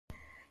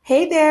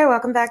Hey there,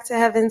 welcome back to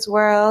Heaven's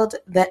World.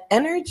 The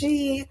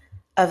energy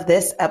of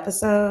this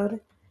episode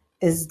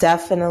is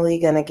definitely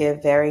going to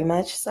give very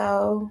much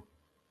so.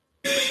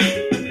 I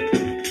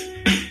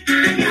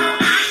know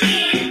I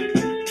can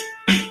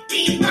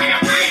be what I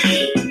want to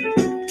be.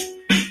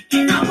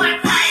 If I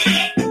work hard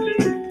at it,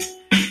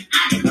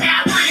 I'll be where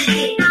I want to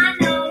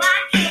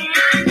be.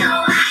 I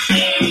know I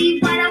can be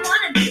what I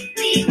want to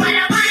be what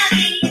I want to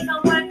be. If I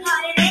work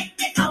hard at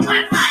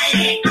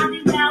it, I'll be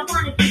where I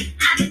want to be.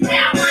 I'll be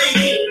where I want to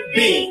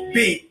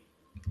be.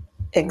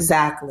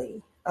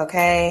 Exactly.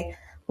 Okay.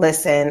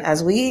 Listen,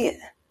 as we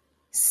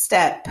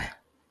step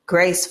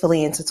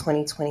gracefully into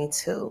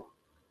 2022,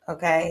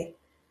 okay,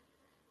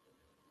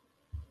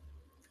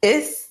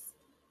 it's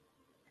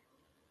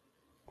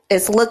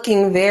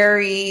looking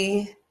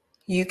very,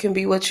 you can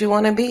be what you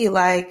want to be.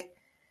 Like,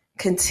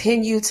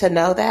 continue to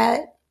know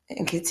that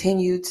and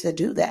continue to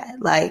do that.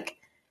 Like,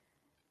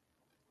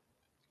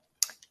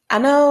 I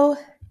know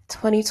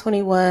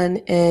 2021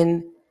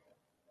 and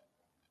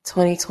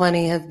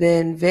 2020 have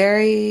been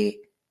very,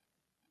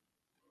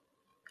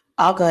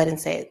 I'll go ahead and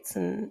say it,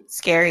 some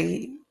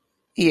scary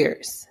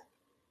years.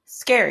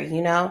 Scary,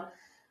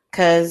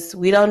 because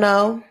we don't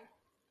know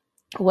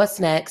what's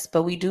next,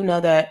 but we do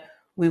know that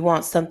we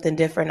want something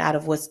different out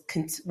of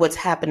what's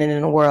happening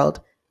in the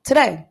world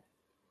today.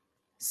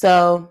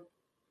 So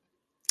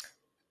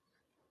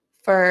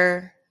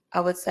for,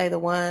 I would say, the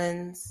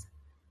ones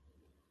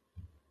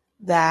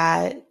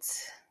that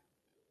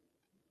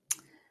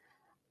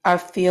are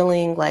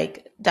feeling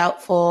like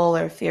doubtful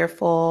or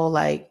fearful,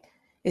 like,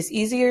 it's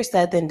easier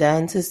said than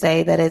done to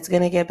say that it's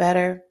going to get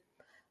better,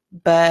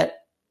 but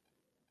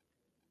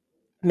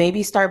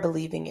maybe start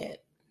believing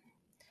it.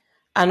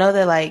 I know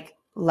that, like,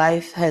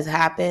 life has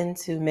happened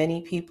to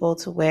many people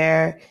to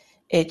where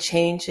it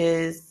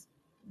changes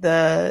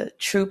the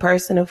true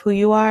person of who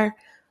you are,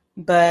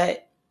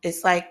 but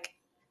it's like,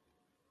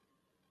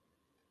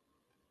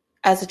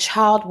 as a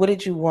child, what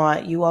did you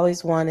want? You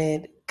always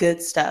wanted good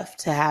stuff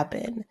to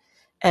happen.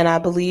 And I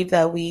believe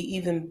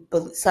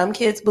that some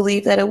kids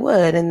believe that it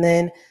would. And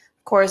then,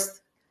 of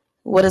course,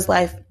 what does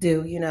life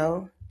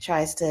do?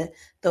 Tries to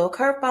throw a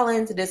curveball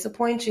in to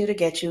disappoint you, to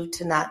get you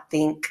to not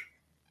think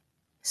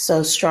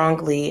so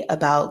strongly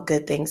about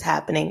good things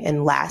happening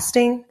and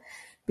lasting,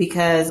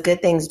 because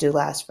good things do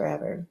last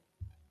forever.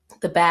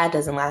 The bad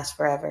doesn't last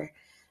forever.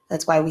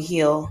 That's why we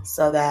heal,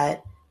 so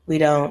that we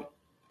don't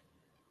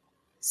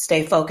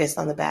stay focused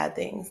on the bad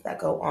things that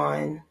go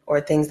on, or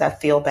things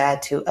that feel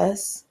bad to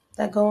us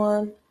that go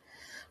on.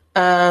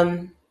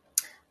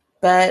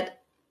 But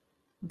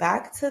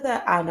back to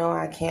the I know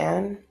I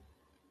can.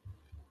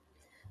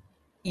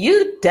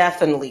 You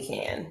definitely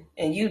can.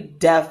 And you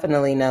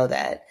definitely know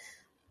that.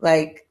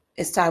 Like,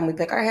 it's time we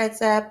pick our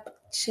heads up,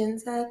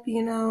 chins up,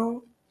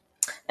 And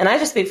I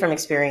just speak from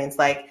experience.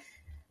 Like,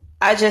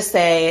 I just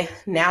say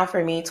now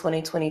for me,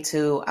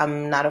 2022,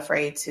 I'm not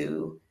afraid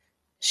to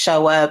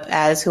show up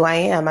as who I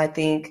am. I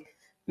think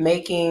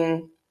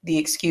making the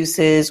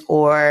excuses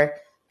or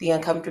the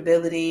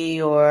uncomfortability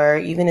or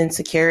even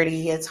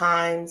insecurity at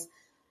times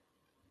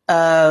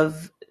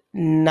of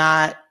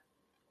not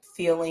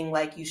feeling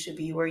like you should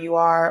be where you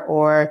are,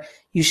 or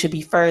you should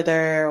be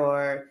further,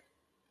 or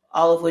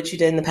all of what you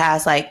did in the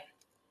past, like,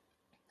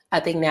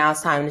 I think now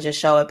it's time to just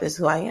show up as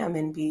who I am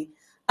and be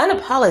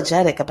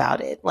unapologetic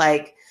about it.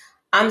 Like,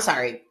 I'm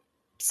sorry.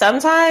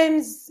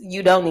 Sometimes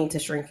you don't need to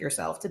shrink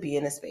yourself to be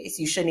in a space.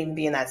 You shouldn't even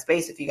be in that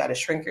space if you got to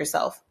shrink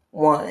yourself.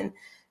 One.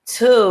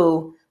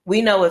 Two,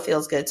 we know it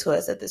feels good to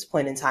us at this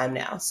point in time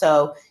now.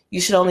 So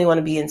you should only want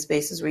to be in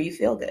spaces where you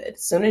feel good.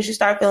 As soon as you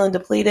start feeling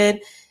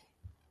depleted,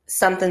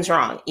 something's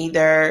wrong.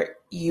 Either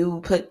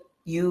you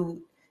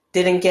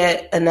didn't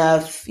get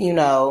enough,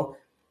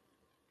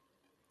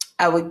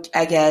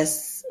 I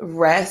guess,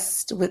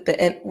 rest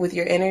with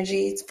your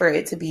energy for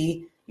it to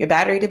be, your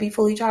battery to be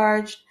fully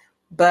charged.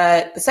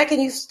 But the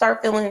second you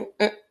start feeling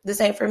this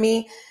ain't for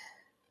me,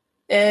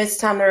 it's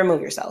time to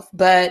remove yourself.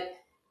 But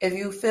if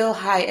you feel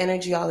high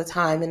energy all the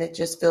time and it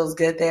just feels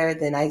good there,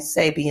 then I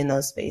say be in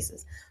those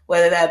spaces.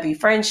 Whether that be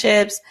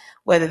friendships,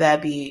 whether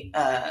that be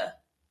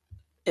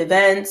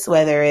events,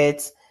 whether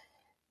it's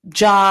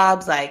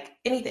jobs, like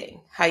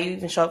anything, how you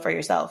even show up for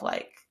yourself,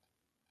 like,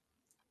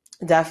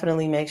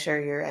 definitely make sure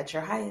you're at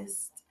your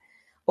highest.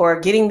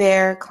 Or getting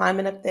there,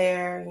 climbing up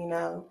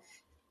there,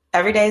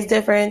 Every day is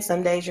different.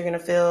 Some days you're going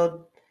to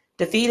feel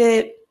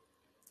defeated,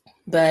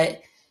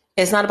 but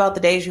it's not about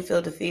the days you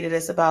feel defeated.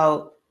 It's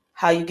about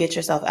how you get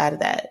yourself out of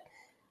that.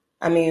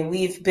 I mean,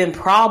 we've been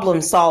problem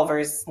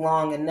solvers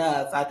long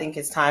enough. I think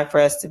it's time for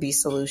us to be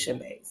solution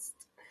based.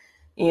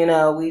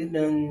 We've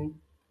been,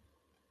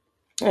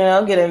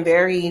 getting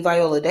very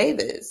Viola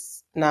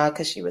Davis. Nah,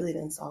 because she really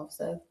didn't solve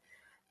stuff.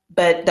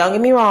 But don't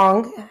get me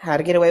wrong, How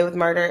to Get Away with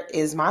Murder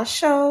is my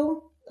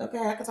show. Okay,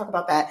 I can talk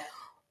about that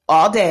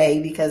all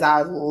day because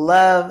I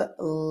love,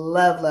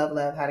 love, love,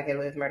 love How to Get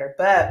Away with Murder.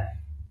 But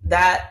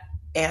that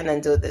and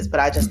then do this.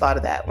 But I just thought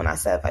of that when I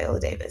said Viola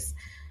Davis.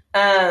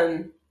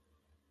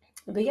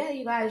 But yeah,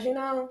 you guys,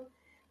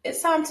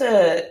 it's time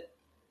to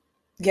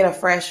get a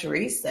fresh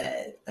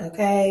reset,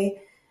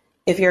 okay?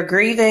 If you're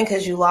grieving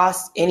because you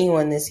lost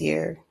anyone this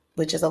year,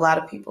 which is a lot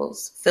of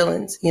people's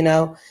feelings,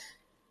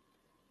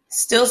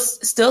 still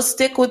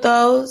stick with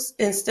those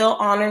and still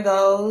honor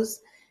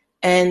those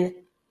and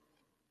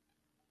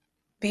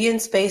be in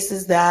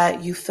spaces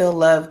that you feel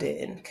loved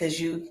in, because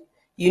you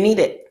need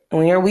it.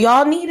 We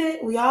all need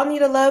it. We all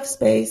need a love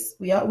space.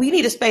 We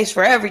need a space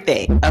for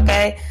everything,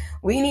 okay?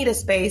 We need a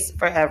space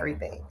for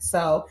everything.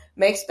 So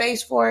make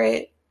space for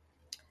it,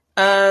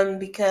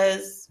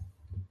 because,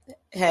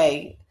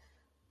 hey,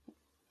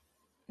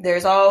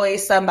 there's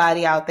always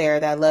somebody out there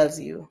that loves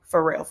you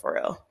for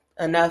real,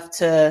 enough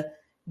to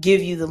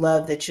give you the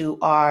love that you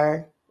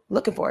are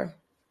looking for.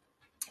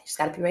 You just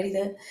got to be ready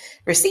to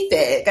receive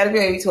it. Got to be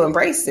ready to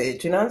embrace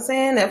it. You know what I'm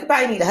saying?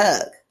 Everybody need a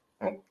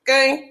hug,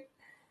 okay?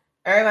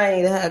 Everybody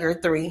need a hug or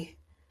three.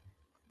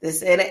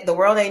 The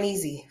world ain't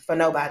easy for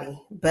nobody,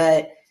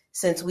 but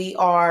since we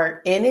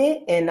are in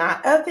it and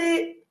not of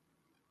it,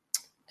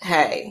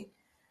 hey,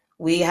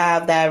 we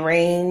have that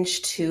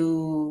range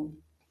to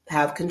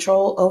have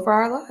control over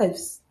our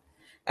lives,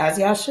 as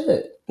y'all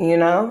should,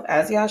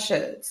 as y'all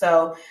should.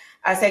 So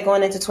I say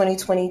going into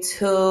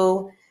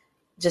 2022,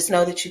 just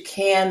know that you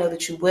can, know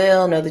that you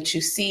will, know that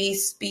you see,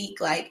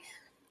 speak. Like,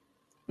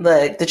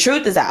 look, the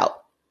truth is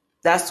out.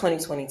 That's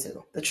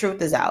 2022. The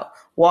truth is out.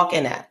 Walk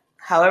in that.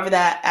 However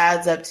that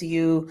adds up to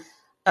you,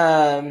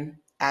 however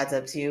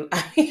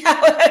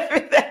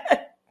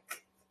that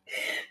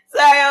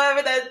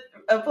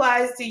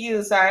applies to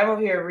you. Sorry, I'm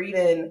over here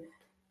reading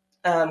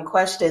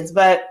questions,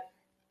 but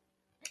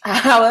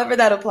however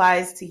that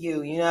applies to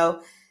you,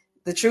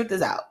 the truth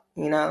is out,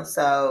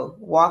 so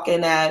walk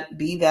in that,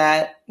 be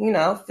that,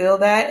 feel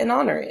that and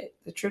honor it.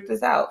 The truth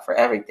is out for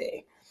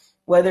everything,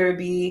 whether it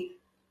be,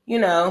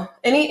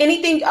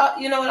 anything,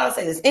 you know what, I'll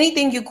say this,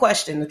 anything you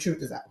question, the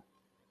truth is out.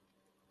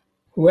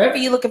 Wherever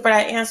you're looking for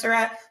that answer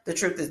at, the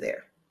truth is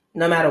there,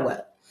 no matter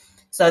what.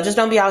 So just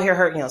don't be out here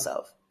hurting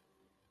yourself,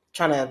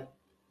 trying to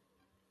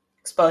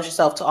expose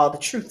yourself to all the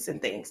truths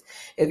and things.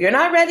 If you're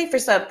not ready for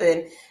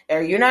something,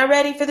 or you're not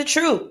ready for the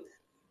truth,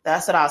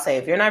 that's what I'll say.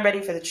 If you're not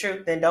ready for the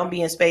truth, then don't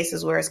be in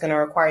spaces where it's going to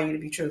require you to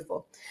be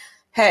truthful.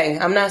 Hey,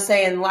 I'm not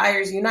saying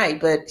liars unite,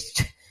 but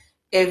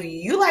if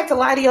you like to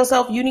lie to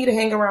yourself, you need to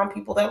hang around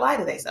people that lie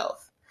to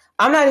themselves.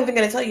 I'm not even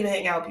going to tell you to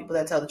hang out with people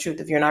that tell the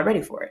truth if you're not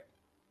ready for it.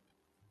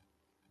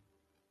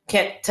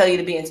 Can't tell you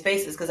to be in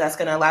spaces, because that's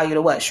going to allow you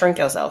to what? Shrink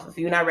yourself. If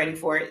you're not ready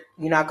for it,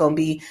 you're not going to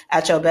be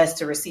at your best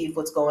to receive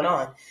what's going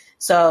on.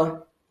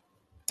 So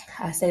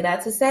I say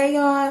that to say,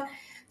 y'all,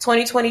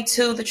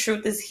 2022, the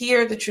truth is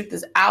here. The truth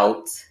is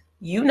out.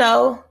 You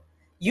know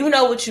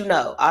what you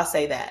know. I'll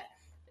say that.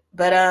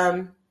 But,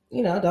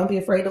 don't be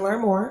afraid to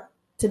learn more,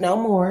 to know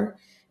more.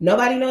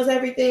 Nobody knows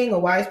everything. A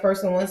wise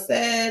person once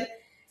said,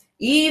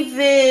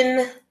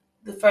 even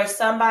for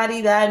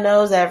somebody that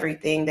knows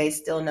everything, they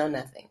still know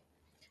nothing.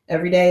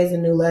 Every day is a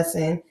new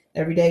lesson.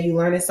 Every day you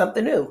learning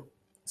something new.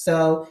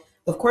 So,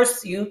 of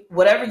course,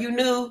 whatever you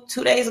knew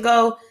 2 days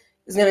ago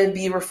is going to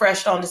be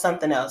refreshed onto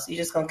something else. You're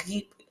just going to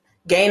keep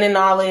gaining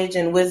knowledge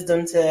and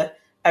wisdom to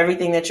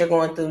everything that you're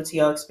going through, to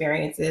your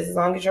experiences, as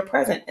long as you're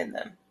present in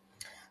them.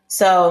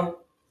 So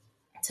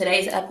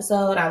today's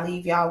episode, I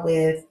leave y'all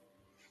with,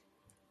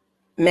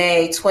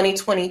 May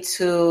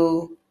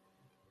 2022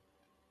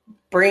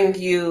 bring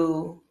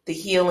you the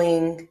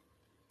healing,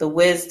 the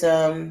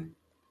wisdom,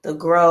 the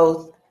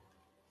growth,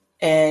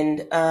 and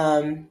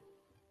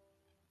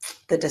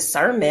the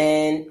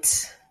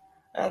discernment,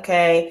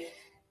 okay?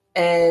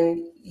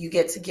 And you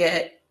get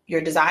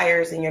your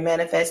desires and your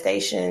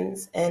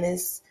manifestations, and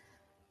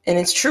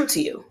it's true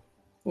to you,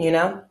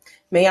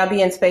 May y'all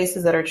be in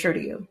spaces that are true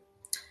to you.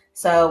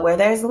 So where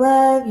there's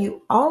love,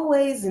 you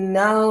always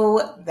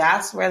know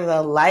that's where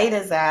the light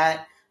is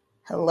at.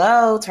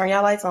 Hello, turn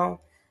your lights on.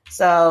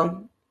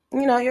 So,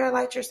 you're a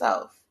light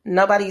yourself.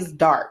 Nobody's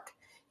dark.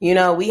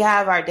 We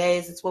have our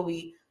days. It's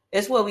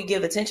what we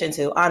give attention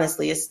to.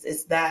 Honestly,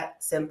 it's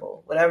that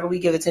simple. Whatever we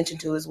give attention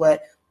to is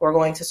what we're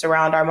going to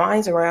surround our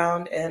minds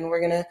around, and we're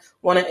going to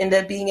want to end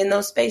up being in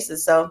those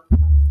spaces. So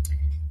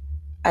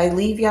I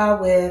leave y'all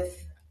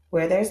with,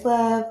 where there's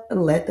love,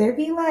 let there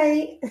be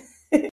light.